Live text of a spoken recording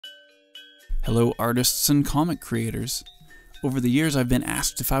Hello artists and comic creators. Over the years I've been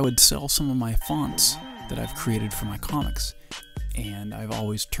asked if I would sell some of my fonts that I've created for my comics, and I've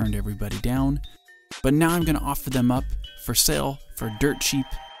always turned everybody down. But now I'm going to offer them up for sale for dirt cheap,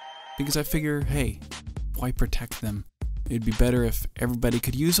 because I figure, hey, why protect them? It'd be better if everybody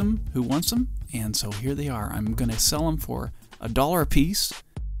could use them who wants them, and so here they are. I'm going to sell them for $1 a piece.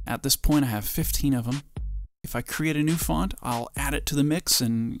 At this point I have 15 of them. If I create a new font, I'll add it to the mix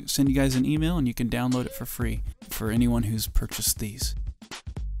and send you guys an email, and you can download it for free for anyone who's purchased these.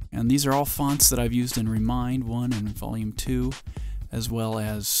 And these are all fonts that I've used in Remind 1 and Volume 2, as well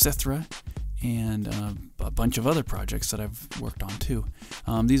as Cithra, and a bunch of other projects that I've worked on too.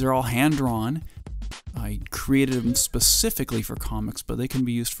 These are all hand-drawn. I created them specifically for comics, but they can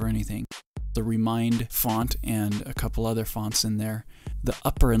be used for anything. The Remind font and a couple other fonts in there. The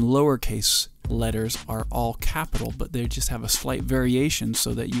upper and lowercase letters are all capital, but they just have a slight variation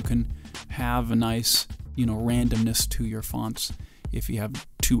so that you can have a nice, randomness to your fonts. If you have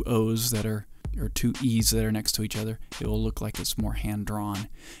two O's that are, or two E's that are next to each other, it will look like it's more hand-drawn.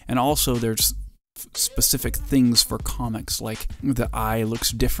 And also there's specific things for comics, like the I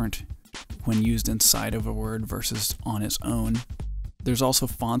looks different when used inside of a word versus on its own. There's also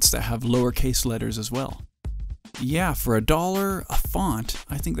fonts that have lowercase letters as well. Yeah, for $1 a font,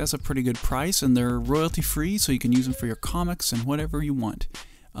 I think that's a pretty good price, and they're royalty free, so you can use them for your comics and whatever you want.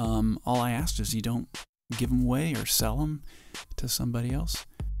 All I ask is you don't give them away or sell them to somebody else.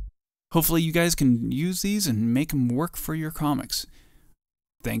 Hopefully you guys can use these and make them work for your comics.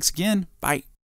 Thanks again. Bye.